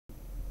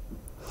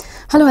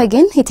Hello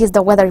again, it is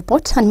the weather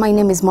report and my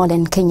name is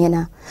Molen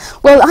Kenyena.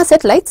 Well, our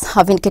satellites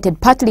have indicated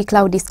partly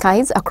cloudy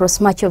skies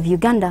across much of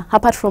Uganda,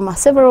 apart from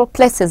several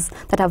places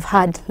that have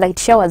had light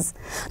showers.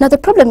 Now the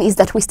problem is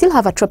that we still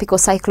have a tropical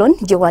cyclone,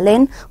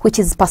 Joalen, which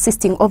is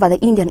persisting over the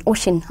Indian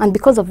Ocean, and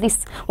because of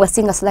this we're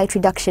seeing a slight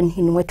reduction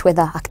in wet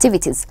weather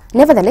activities.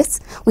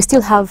 Nevertheless, we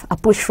still have a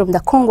push from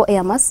the Congo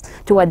air mass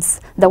towards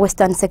the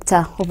western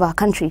sector of our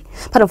country.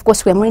 But of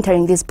course we are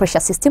monitoring these pressure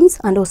systems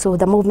and also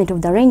the movement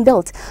of the rain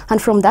belt,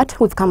 and from that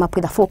we've come up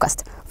with a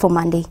forecast for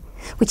Monday,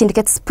 which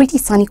indicates pretty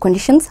sunny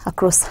conditions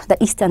across the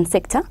eastern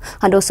sector,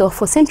 and also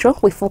for central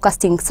we're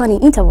forecasting sunny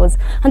intervals,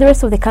 and the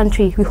rest of the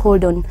country we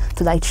hold on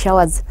to light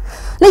showers.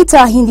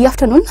 Later in the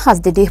afternoon,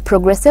 as the day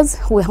progresses,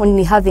 we're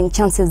only having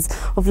chances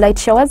of light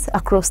showers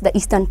across the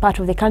eastern part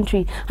of the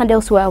country, and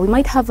elsewhere we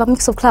might have a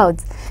mix of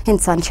clouds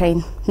and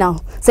sunshine. Now,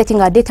 setting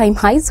our daytime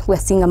highs, we're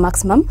seeing a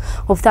maximum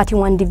of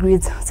 31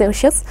 degrees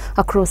Celsius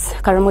across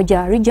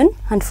Karamoja region,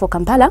 and for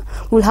Kampala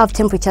we'll have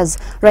temperatures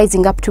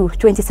rising up to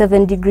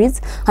 27 degrees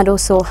and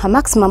also a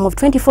maximum of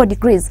 24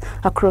 degrees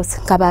across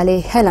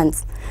Kabale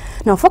Highlands.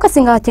 Now,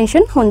 focusing our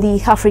attention on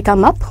the Africa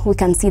map, we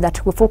can see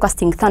that we're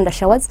forecasting thunder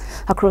showers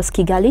across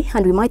Kigali,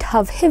 and we might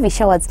have heavy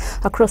showers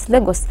across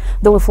Lagos,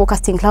 though we're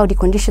forecasting cloudy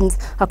conditions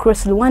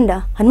across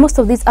Luanda, and most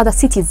of these other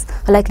cities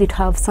are likely to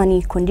have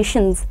sunny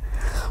conditions.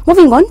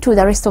 Moving on to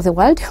the rest of the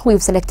world,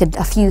 we've selected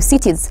a few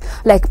cities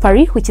like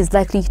Paris, which is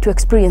likely to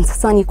experience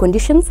sunny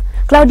conditions,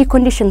 cloudy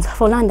conditions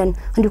for London,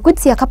 and we could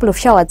see a couple of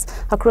showers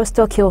across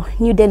Tokyo,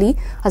 New Delhi,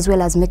 as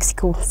well as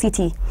Mexico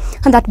City.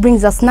 And that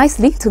brings us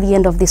nicely to the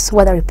end of this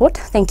weather report.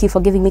 Thank you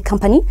for giving me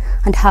company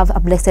and have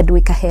a blessed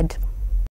week ahead.